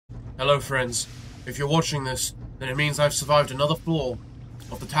Hello, friends. If you're watching this, then it means I've survived another floor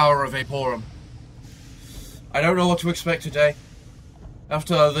of the Tower of Vaporum. I don't know what to expect today.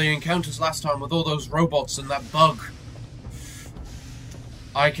 After the encounters last time with all those robots and that bug,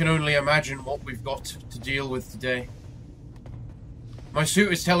 I can only imagine what we've got to deal with today. My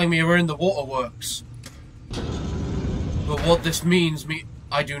suit is telling me we're in the waterworks. But what this means,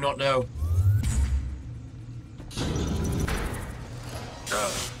 I do not know.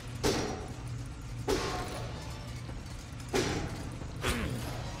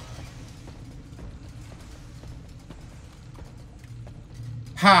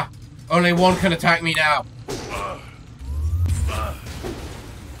 Ha! Only one can attack me now.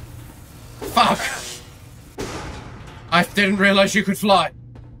 Fuck! I didn't realize you could fly.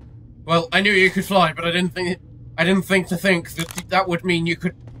 Well, I knew you could fly, but I didn't think that that would mean you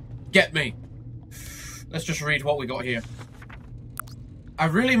could get me. Let's just read what we got here. I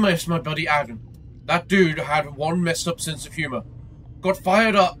really miss my buddy Adam. That dude had one messed up sense of humor. Got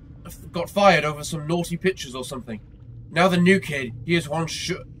fired over some naughty pictures or something. Now the new kid, he is one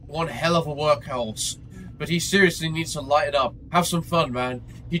hell of a workhorse. But he seriously needs to light it up. Have some fun, man.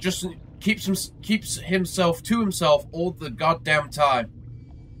 He just keeps himself to himself all the goddamn time.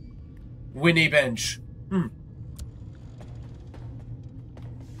 Winnie Bench.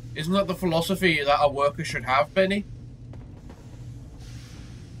 Isn't that the philosophy that a worker should have, Benny?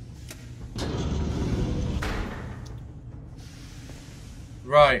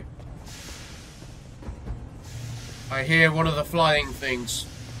 Right. I hear one of the flying things.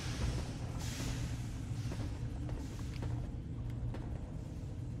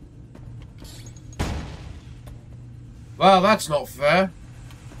 Well, that's not fair.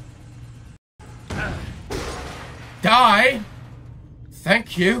 Die?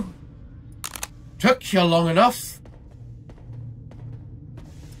 Thank you. Took you long enough.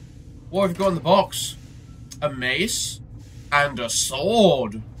 What have you got in the box? A mace and a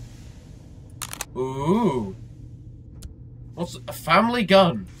sword. Ooh. What's a family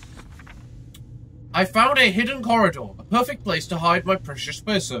gun? I found a hidden corridor, a perfect place to hide my precious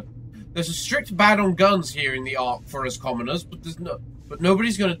person. There's a strict ban on guns here in the Ark for us commoners, but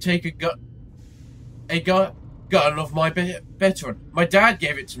nobody's going to take a gun of my veteran. My dad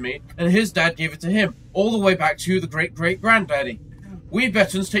gave it to me, and his dad gave it to him, all the way back to the great-great-granddaddy. We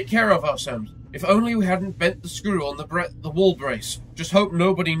veterans take care of ourselves. If only we hadn't bent the screw on the wall brace. Just hope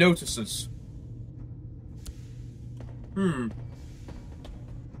nobody notices.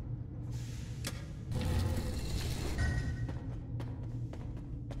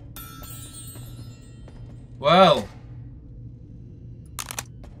 Well,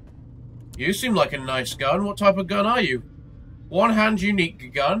 you seem like a nice gun. What type of gun are you? One-hand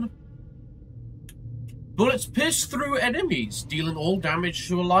unique gun. Bullets pierce through enemies, dealing all damage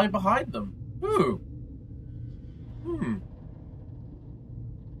to a line behind them. Ooh.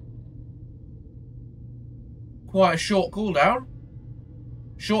 Quite a short cooldown.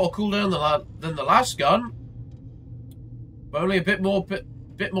 Shorter cooldown than the last gun, but only a bit more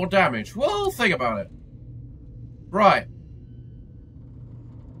damage. Well, think about it. Right.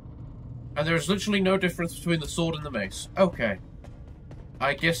 And there is literally no difference between the sword and the mace. Okay.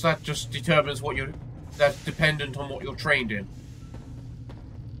 I guess that just determines what that's dependent on what you're trained in.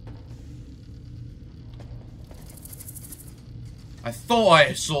 I thought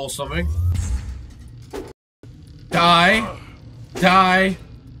I saw something. Die. Die.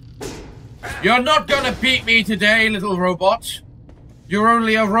 You're not gonna beat me today, little robot. You're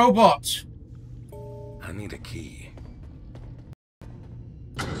only a robot. I need a key.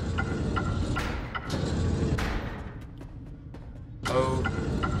 Oh.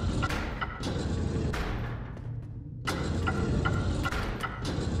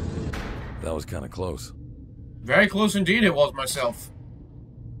 That was kind of close. Very close indeed it was myself.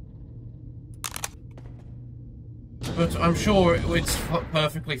 But I'm sure it's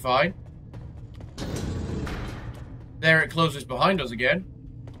perfectly fine. There it closes behind us again.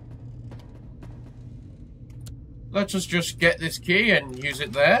 Let's just get this key and use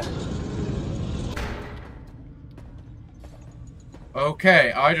it there.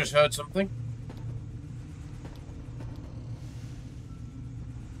 Okay, I just heard something.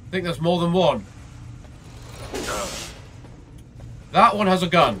 I think there's more than one. That one has a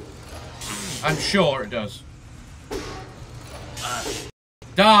gun. I'm sure it does.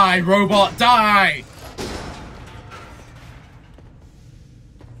 Die, robot, die!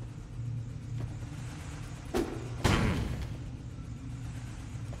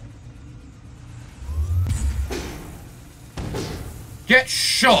 Get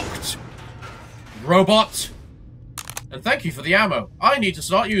shocked, robot! And thank you for the ammo. I need to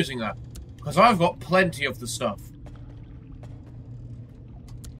start using that. Because I've got plenty of the stuff.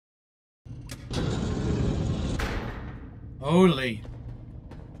 Holy.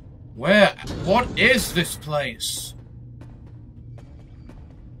 What is this place?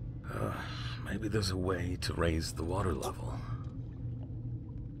 Maybe there's a way to raise the water level.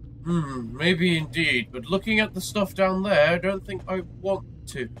 Maybe indeed. But looking at the stuff down there, I don't think I want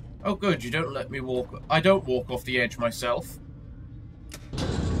to. Oh good, you don't let me walk. I don't walk off the edge myself.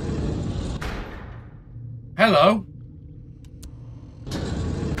 Hello?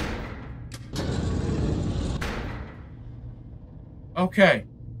 Okay.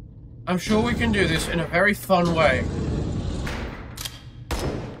 I'm sure we can do this in a very fun way.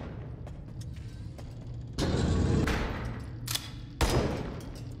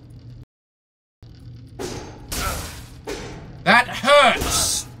 That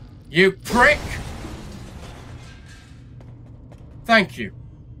hurts! You prick! Thank you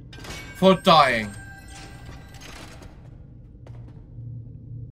for dying.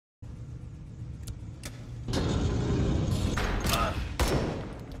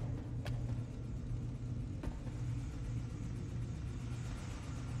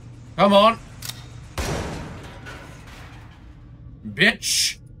 Come on.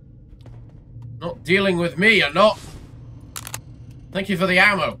 Bitch. Not dealing with me, you're not. Thank you for the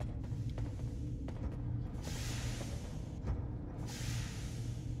ammo.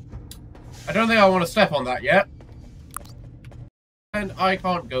 I don't think I want to step on that yet. And I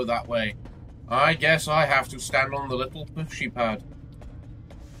can't go that way. I guess I have to stand on the little pushy pad.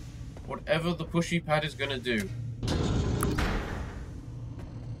 Whatever the pushy pad is gonna do.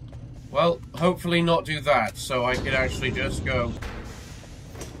 Well, hopefully not do that, so I can actually just go.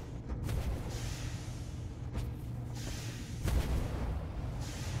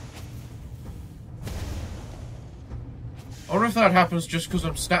 I wonder if that happens just because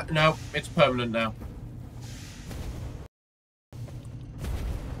I'm No, it's permanent now.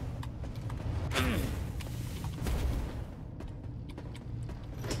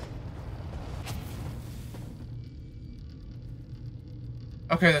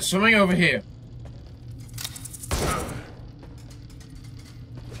 Okay, there's something over here.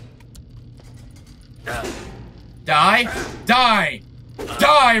 Die! Die!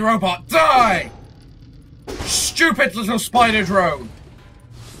 Die, robot! Die! Stupid little spider drone!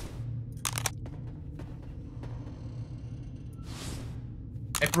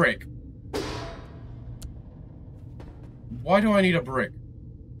 A brick. Why do I need a brick?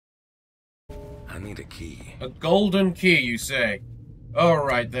 I need a key. A golden key, you say?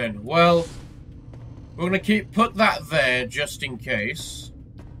 Alright then, well, we're gonna put that there just in case.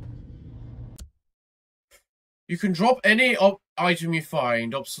 You can drop any item you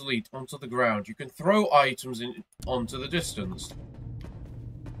find obsolete onto the ground. You can throw items onto the distance.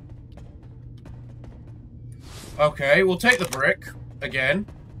 Okay, we'll take the brick again.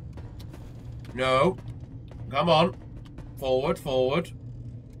 No. Come on. Forward, forward.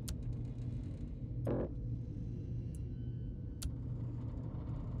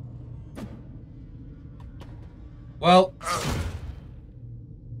 Well,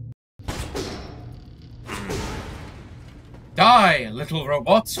 die, little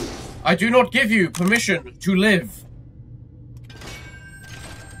robot. I do not give you permission to live.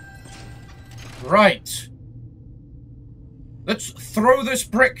 Right. Let's throw this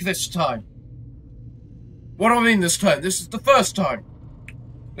brick this time. What do I mean this time? This is the first time.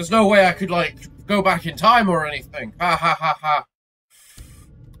 There's no way I could, like, go back in time or anything. Ha ha ha ha.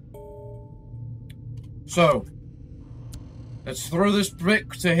 So, let's throw this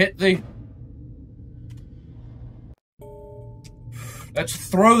brick to hit the... Let's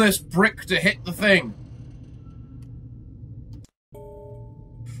throw this brick to hit the thing.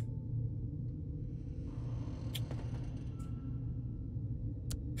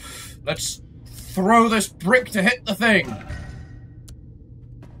 Let's throw this brick to hit the thing.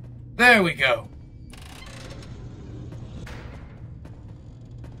 There we go.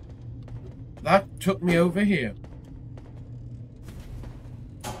 That took me over here.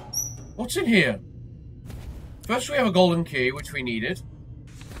 What's in here? First we have a golden key, which we needed.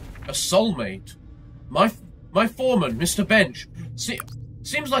 A soulmate. My foreman, Mr. Bench.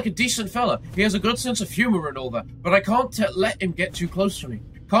 Seems like a decent fella. He has a good sense of humor and all that. But I can't let him get too close to me.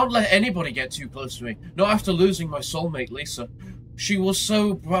 Can't let anybody get too close to me. Not after losing my soulmate, Lisa. She was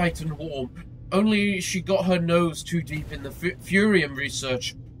so bright and warm. Only she got her nose too deep in the Furium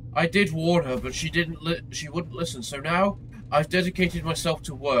research. I did warn her, but she wouldn't listen. So now I've dedicated myself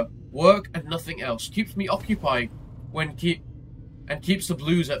to work. Work and nothing else. Keeps me occupied and keeps the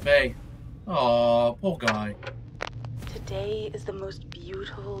blues at bay. Aw, poor guy. Today is the most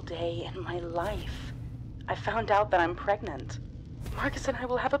beautiful day in my life. I found out that I'm pregnant. Marcus and I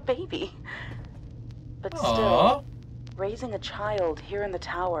will have a baby. But still, raising a child here in the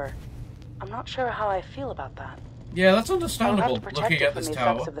tower, I'm not sure how I feel about that. Yeah, that's understandable, I'll have to protect looking it at from this the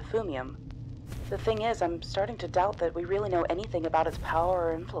tower. effects of the thumium. The thing is, I'm starting to doubt that we really know anything about its power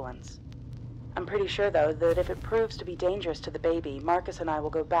or influence. I'm pretty sure, though, that if it proves to be dangerous to the baby, Marcus and I will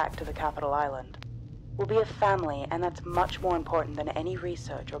go back to the capital island. We'll be a family, and that's much more important than any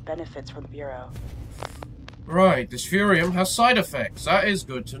research or benefits from the Bureau. Right, this Furium has side effects. That is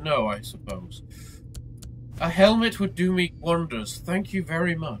good to know, I suppose. A helmet would do me wonders. Thank you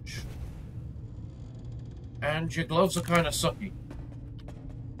very much. And your gloves are kind of sucky.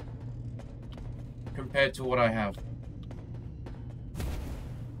 Compared to what I have.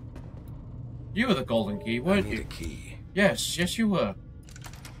 You were the golden key, weren't you? I need a key. Yes, yes you were.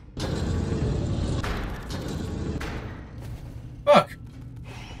 Fuck!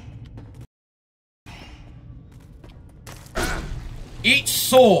 Eat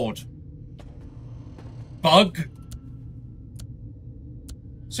sword! Bug!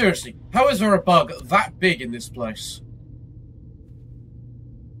 Seriously, how is there a bug that big in this place?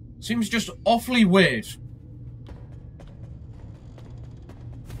 Seems just awfully weird.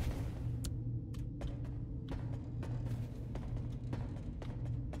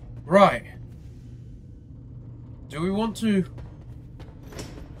 Right. Do we want to...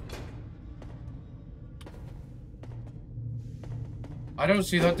 I don't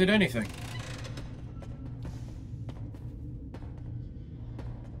see that did anything.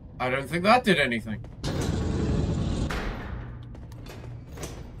 I don't think that did anything.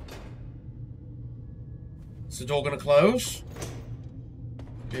 Is the door gonna close?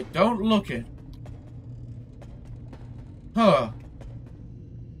 It don't look it. Huh.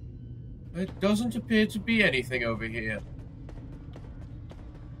 It doesn't appear to be anything over here.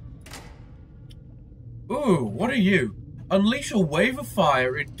 Ooh, what are you? Unleash a wave of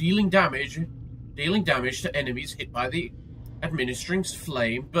fire, dealing damage to enemies hit by the administering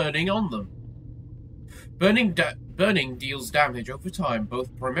flame burning on them. Burning deals damage over time,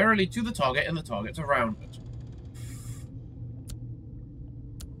 both primarily to the target and the targets around it.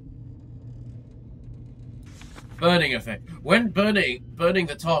 Burning effect. When burning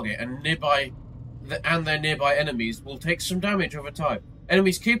the target and their nearby enemies will take some damage over time.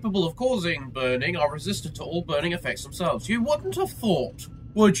 Enemies capable of causing burning are resistant to all burning effects themselves. You wouldn't have thought,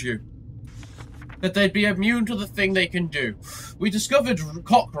 would you, that they'd be immune to the thing they can do. We discovered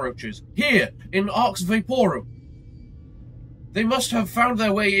cockroaches here in Arx Vaporum. They must have found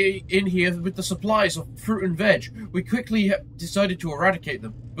their way in here with the supplies of fruit and veg. We quickly decided to eradicate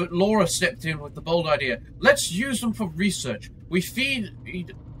them, but Laura stepped in with the bold idea. Let's use them for research. We feed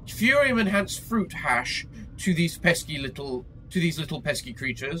Furium-enhanced fruit hash to these little pesky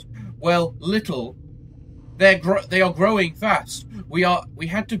creatures. Well, little. They are growing fast. We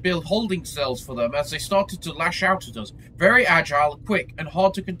had to build holding cells for them as they started to lash out at us. Very agile, quick, and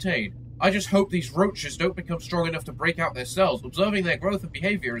hard to contain. I just hope these roaches don't become strong enough to break out their cells. Observing their growth and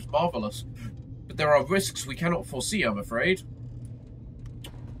behavior is marvelous. But there are risks we cannot foresee, I'm afraid.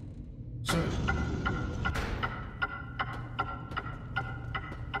 So...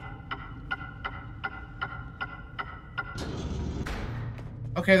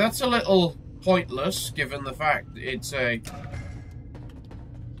 okay, that's a little pointless, given the fact it's a... Is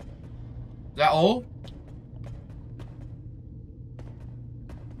that all?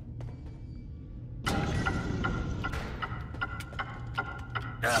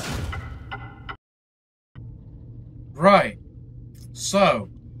 Right. So...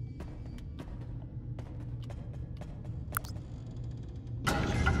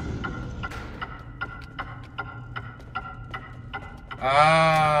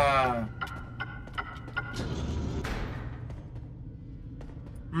 ah.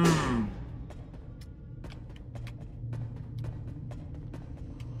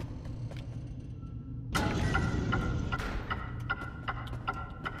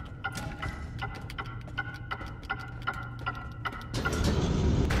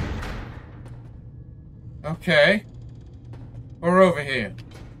 Okay. We're over here.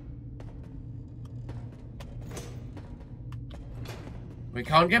 We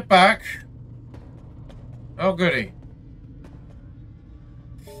can't get back. Oh, goody.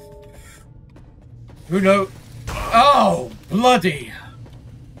 Who knows? Oh, bloody.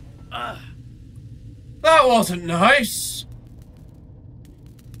 That wasn't nice.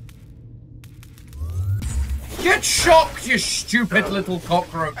 Get shocked, you stupid little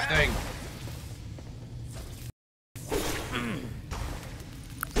cockroach thing.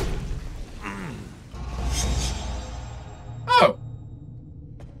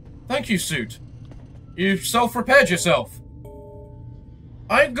 Thank you, Suit. You self-repaired yourself.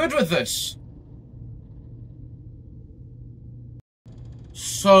 I'm good with this.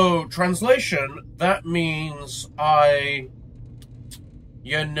 So, translation, that means I,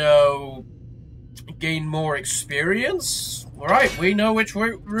 you know, gain more experience? Right, we know which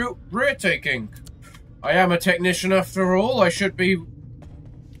route we're taking. I am a technician after all, I should be...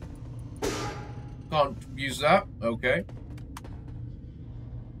 Can't use that, okay.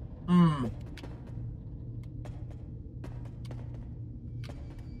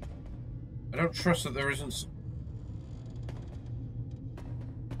 I don't trust that there isn't...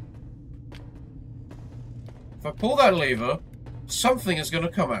 If I pull that lever, something is going to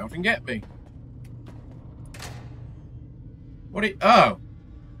come out and get me. What oh!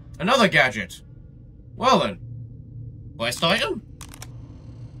 Another gadget! Well then. Quest item?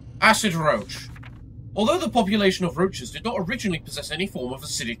 Acid Roach. Although the population of roaches did not originally possess any form of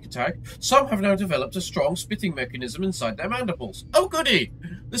acidic attack, some have now developed a strong spitting mechanism inside their mandibles. Oh goody!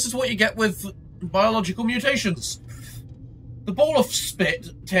 This is what you get with biological mutations. The ball of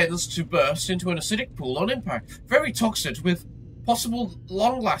spit tends to burst into an acidic pool on impact, very toxic with possible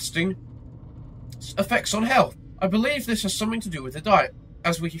long-lasting effects on health. I believe this has something to do with the diet,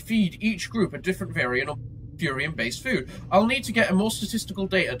 as we feed each group a different variant of furium-based food. I'll need to get more statistical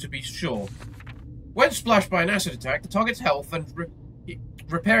data to be sure. When splashed by an acid attack, the target's health and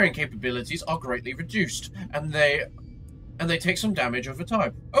repairing capabilities are greatly reduced, and they take some damage over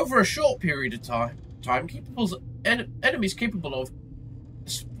time. Over a short period of time enemies capable of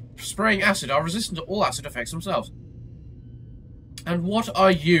spraying acid are resistant to all acid effects themselves. And what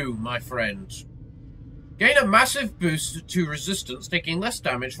are you, my friend? Gain a massive boost to resistance, taking less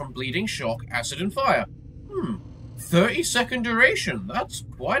damage from bleeding, shock, acid, and fire. 30-second duration. That's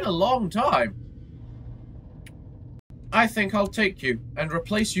quite a long time. I think I'll take you and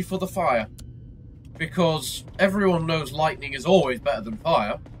replace you for the fire. Because everyone knows lightning is always better than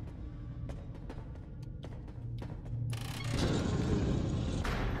fire.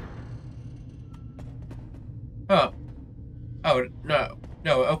 Huh. Oh, no.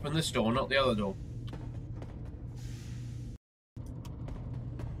 No, open this door, not the other door.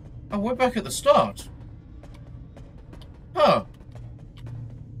 Oh, we're back at the start. Huh.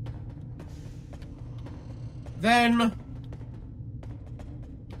 Then...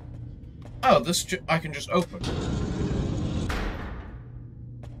 Oh, this I can just open.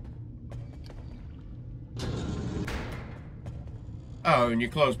 Oh, and you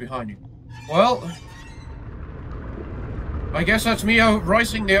close behind you. Well... I guess that's me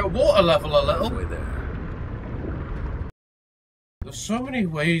rising the water level a little. Halfway there. There's so many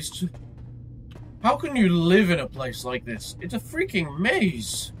ways to... How can you live in a place like this? It's a freaking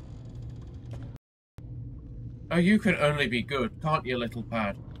maze. Oh, you can only be good, can't you, little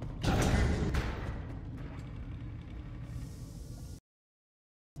pad?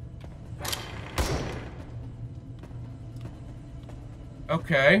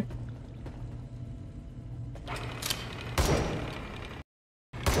 Okay.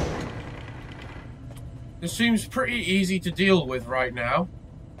 This seems pretty easy to deal with right now.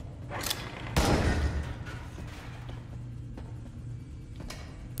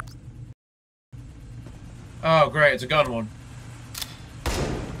 Oh, great, it's a gun one.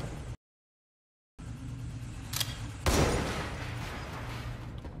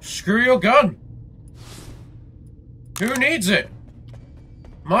 Screw your gun! Who needs it?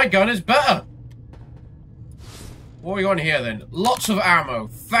 My gun is better! What are we on here then? Lots of ammo,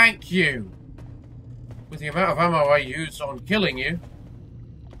 thank you! With the amount of ammo I used on killing you.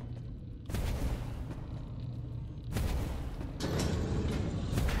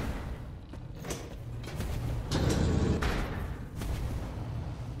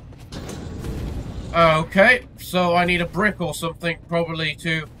 Okay, so I need a brick or something probably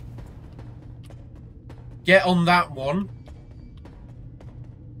to get on that one.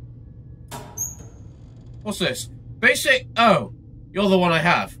 What's this? Basic... Oh, you're the one I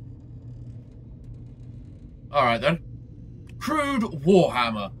have. Alright then. Crude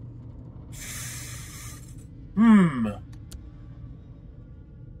Warhammer.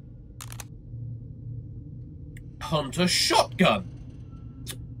 Hunter Shotgun.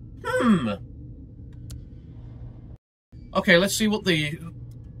 Okay, let's see what the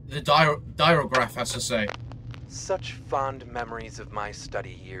diagraph has to say. Such fond memories of my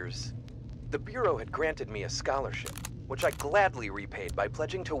study years. The Bureau had granted me a scholarship, which I gladly repaid by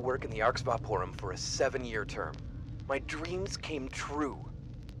pledging to work in the Arx Vaporum for a 7-year term. My dreams came true.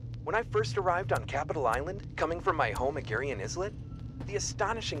 When I first arrived on Capital Island, coming from my home at Garion Islet, the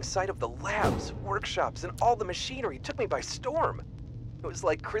astonishing sight of the labs, workshops, and all the machinery took me by storm. It was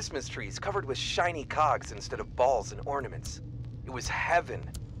like Christmas trees covered with shiny cogs instead of balls and ornaments. It was heaven.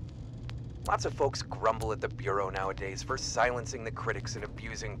 Lots of folks grumble at the Bureau nowadays for silencing the critics and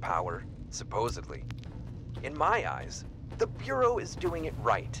abusing power, supposedly. In my eyes, the Bureau is doing it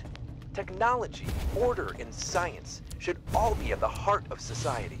right. Technology, order, and science should all be at the heart of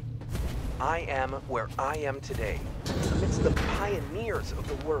society. I am where I am today, amidst the pioneers of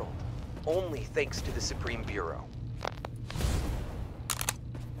the world, only thanks to the Supreme Bureau.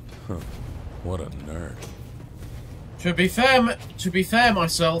 Huh. What a nerd. To be fair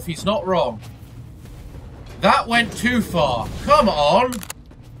myself, he's not wrong. That went too far. Come on!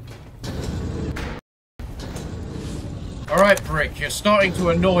 Alright, Brick, you're starting to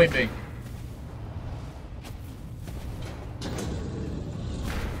annoy me.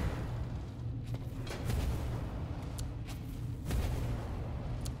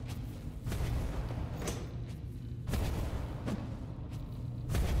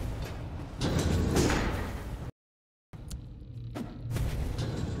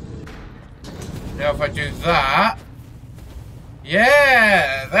 Now if I do that...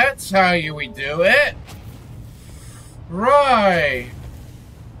 Yeah, that's how we do it. Right.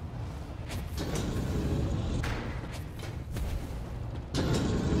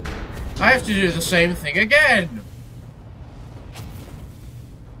 I have to do the same thing again.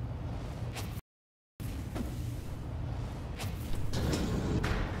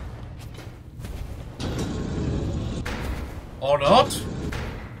 Or not?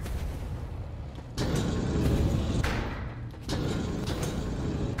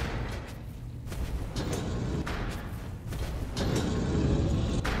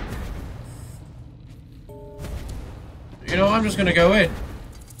 You know, I'm just gonna go in.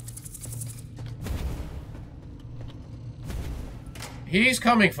 He's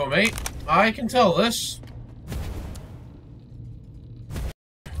coming for me. I can tell this.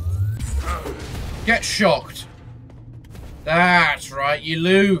 Get shocked. That's right, you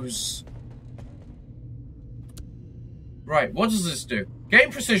lose. Right, what does this do?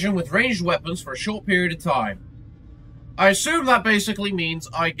 Gain precision with ranged weapons for a short period of time. I assume that basically means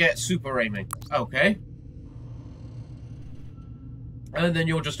I get super aiming. Okay. And then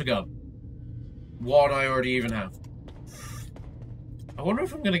you're just a gun. One I already even have. I wonder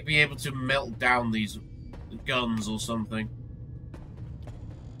if I'm going to be able to melt down these guns or something.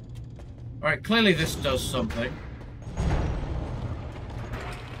 Alright, clearly this does something.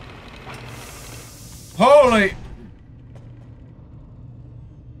 Holy...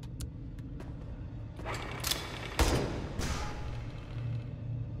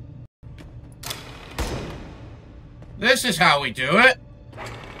 This is how we do it.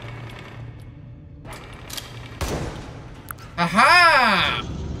 Aha!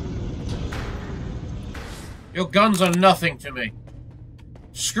 Your guns are nothing to me.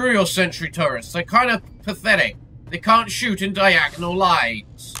 Screw your sentry turrets. They're kind of pathetic. They can't shoot in diagonal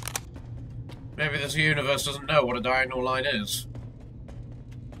lines. Maybe this universe doesn't know what a diagonal line is.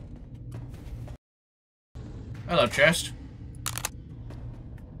 Hello, chest.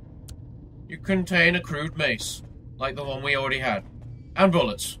 You contain a crude mace. Like the one we already had. And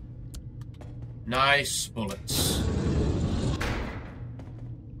bullets. Nice bullets.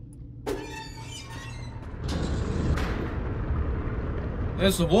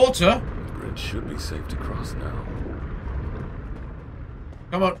 There's the water. The bridge should be safe to cross now.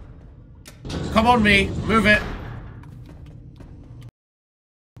 Come on. Come on, me. Move it.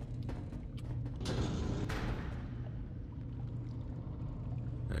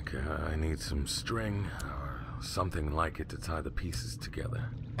 Okay, I need some string. Something like it to tie the pieces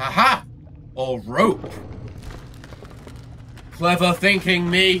together. Aha! Or rope. Clever thinking,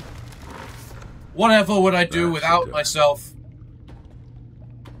 me. Whatever would I do without myself?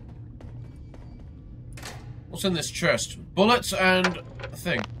 What's in this chest? Bullets and a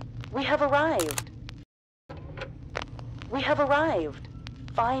thing. We have arrived. We have arrived.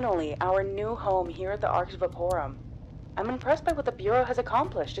 Finally, our new home here at the Arx Vaporum. I'm impressed by what the Bureau has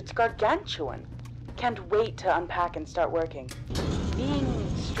accomplished. It's gargantuan. Can't wait to unpack and start working.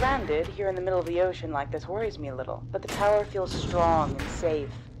 Being stranded here in the middle of the ocean like this worries me a little, but the tower feels strong and safe.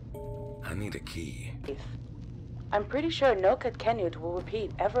 I need a key. I'm pretty sure no Canute will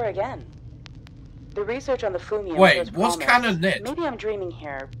repeat ever again. The research on the Fumium Wait, shows what's promise. Canonit? Maybe I'm dreaming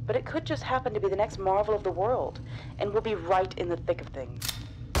here, but it could just happen to be the next marvel of the world, and we'll be right in the thick of things.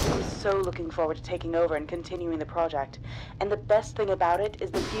 I'm so looking forward to taking over and continuing the project, and the best thing about it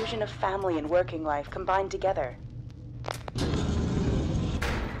is the fusion of family and working life combined together.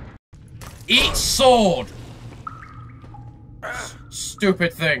 Eat sword!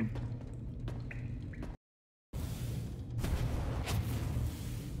 Stupid thing.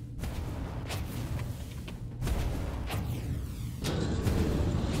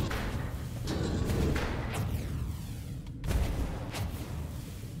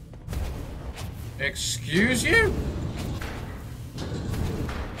 Excuse you?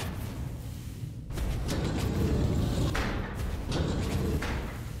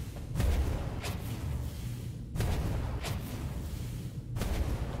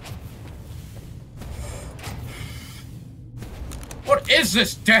 What is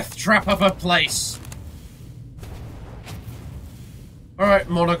this death trap of a place? Alright,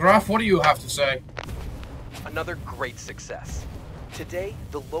 Monograph, what do you have to say? Another great success. Today,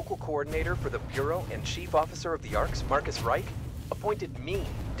 the local coordinator for the Bureau and Chief Officer of the Arx, Marcus Reich, appointed me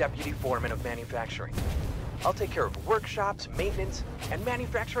Deputy Foreman of Manufacturing. I'll take care of workshops, maintenance, and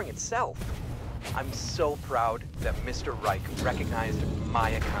manufacturing itself. I'm so proud that Mr. Reich recognized my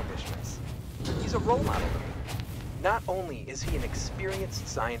accomplishments. He's a role model to me. Not only is he an experienced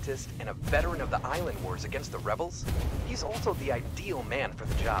scientist and a veteran of the island wars against the rebels, he's also the ideal man for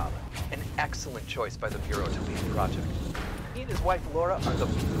the job. An excellent choice by the Bureau to lead the project. He and his wife Laura are the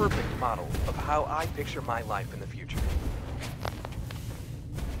perfect model of how I picture my life in the future.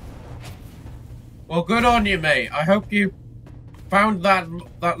 Well, good on you, mate. I hope you found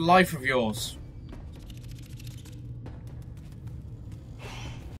that life of yours.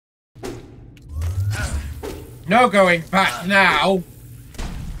 No going back now.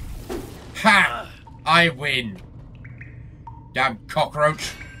 Ha! I win. Damn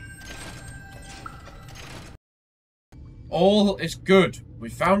cockroach. All is good. We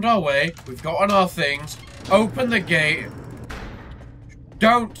found our way. We've gotten our things. Open the gate.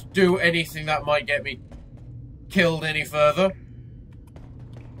 Don't do anything that might get me killed any further.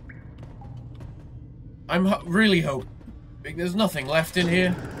 I'm really hoping there's nothing left in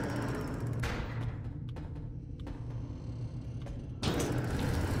here.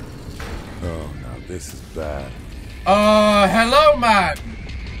 Oh, now this is bad. Hello, man.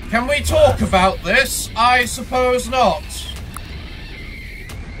 Can we talk about this? I suppose not.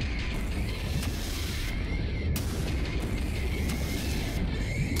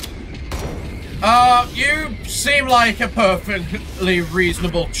 You seem like a perfectly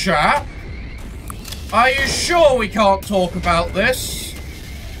reasonable chap. Are you sure we can't talk about this?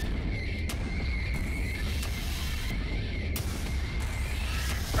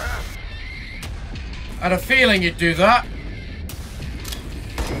 I had a feeling you'd do that.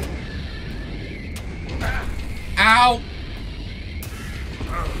 Ow!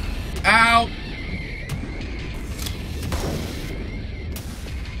 Ow!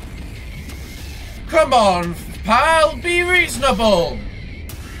 Come on, pal, be reasonable!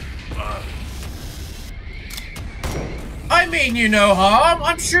 I mean you no harm.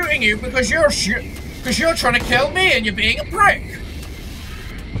 I'm shooting you because you're trying to kill me and you're being a prick.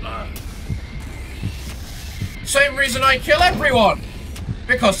 Same reason I kill everyone.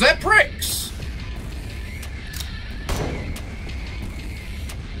 Because they're pricks.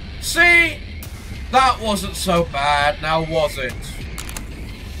 See? That wasn't so bad, now was it?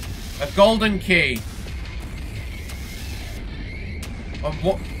 A golden key. And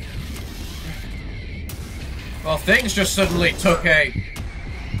what? Well, things just suddenly took a...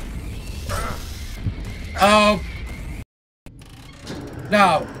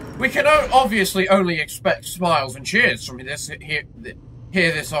 Now, we can obviously only expect smiles and cheers from this here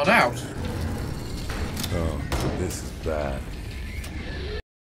this on out. Oh, this is bad.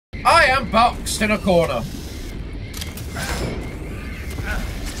 I am boxed in a corner.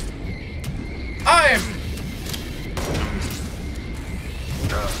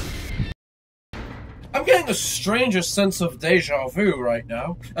 I'm getting the strangest sense of deja vu right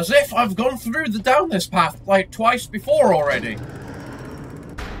now, as if I've gone down this path like twice before already.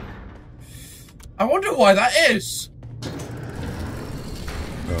 I wonder why that is. Oh,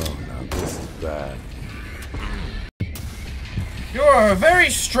 now this is bad. You are a very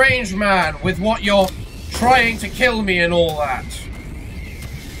strange man with what you're trying to kill me and all that.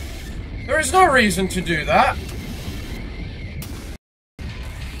 There is no reason to do that.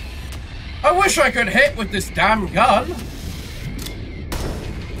 I wish I could hit with this damn gun.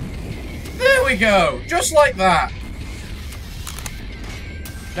 There we go, just like that.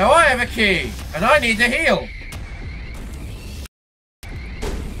 Now I have a key, and I need to heal.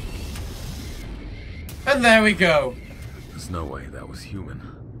 And there we go. There's no way that was human.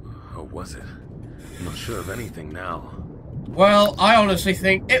 Or was it? I'm not sure of anything now. Well, I honestly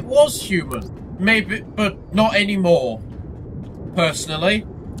think it was human. Maybe, but not anymore. Personally,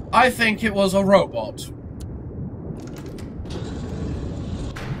 I think it was a robot.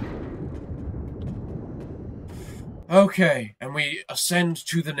 Okay, and we ascend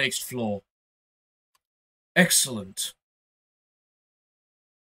to the next floor. Excellent.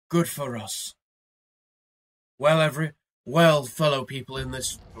 Good for us. Well, well, fellow people in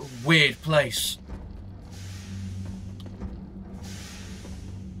this weird place,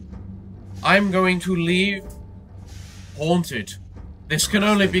 I'm going to leave haunted. This can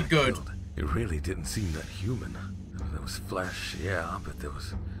only be good. It really didn't seem that human. There was flesh, yeah, but there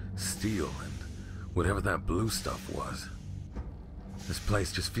was steel and whatever that blue stuff was. This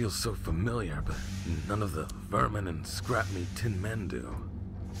place just feels so familiar, but none of the vermin and scrap meat tin men do.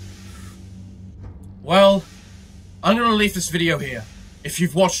 Well, I'm going to leave this video here. If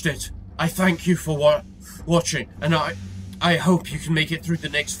you've watched it, I thank you for watching, and I hope you can make it through the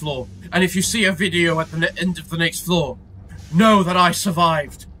next floor. And if you see a video at the end of the next floor, know that I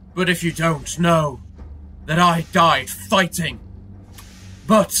survived. But if you don't, know that I died fighting.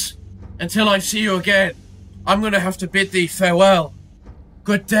 But until I see you again, I'm going to have to bid thee farewell.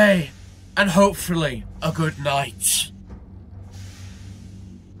 Good day, and hopefully a good night.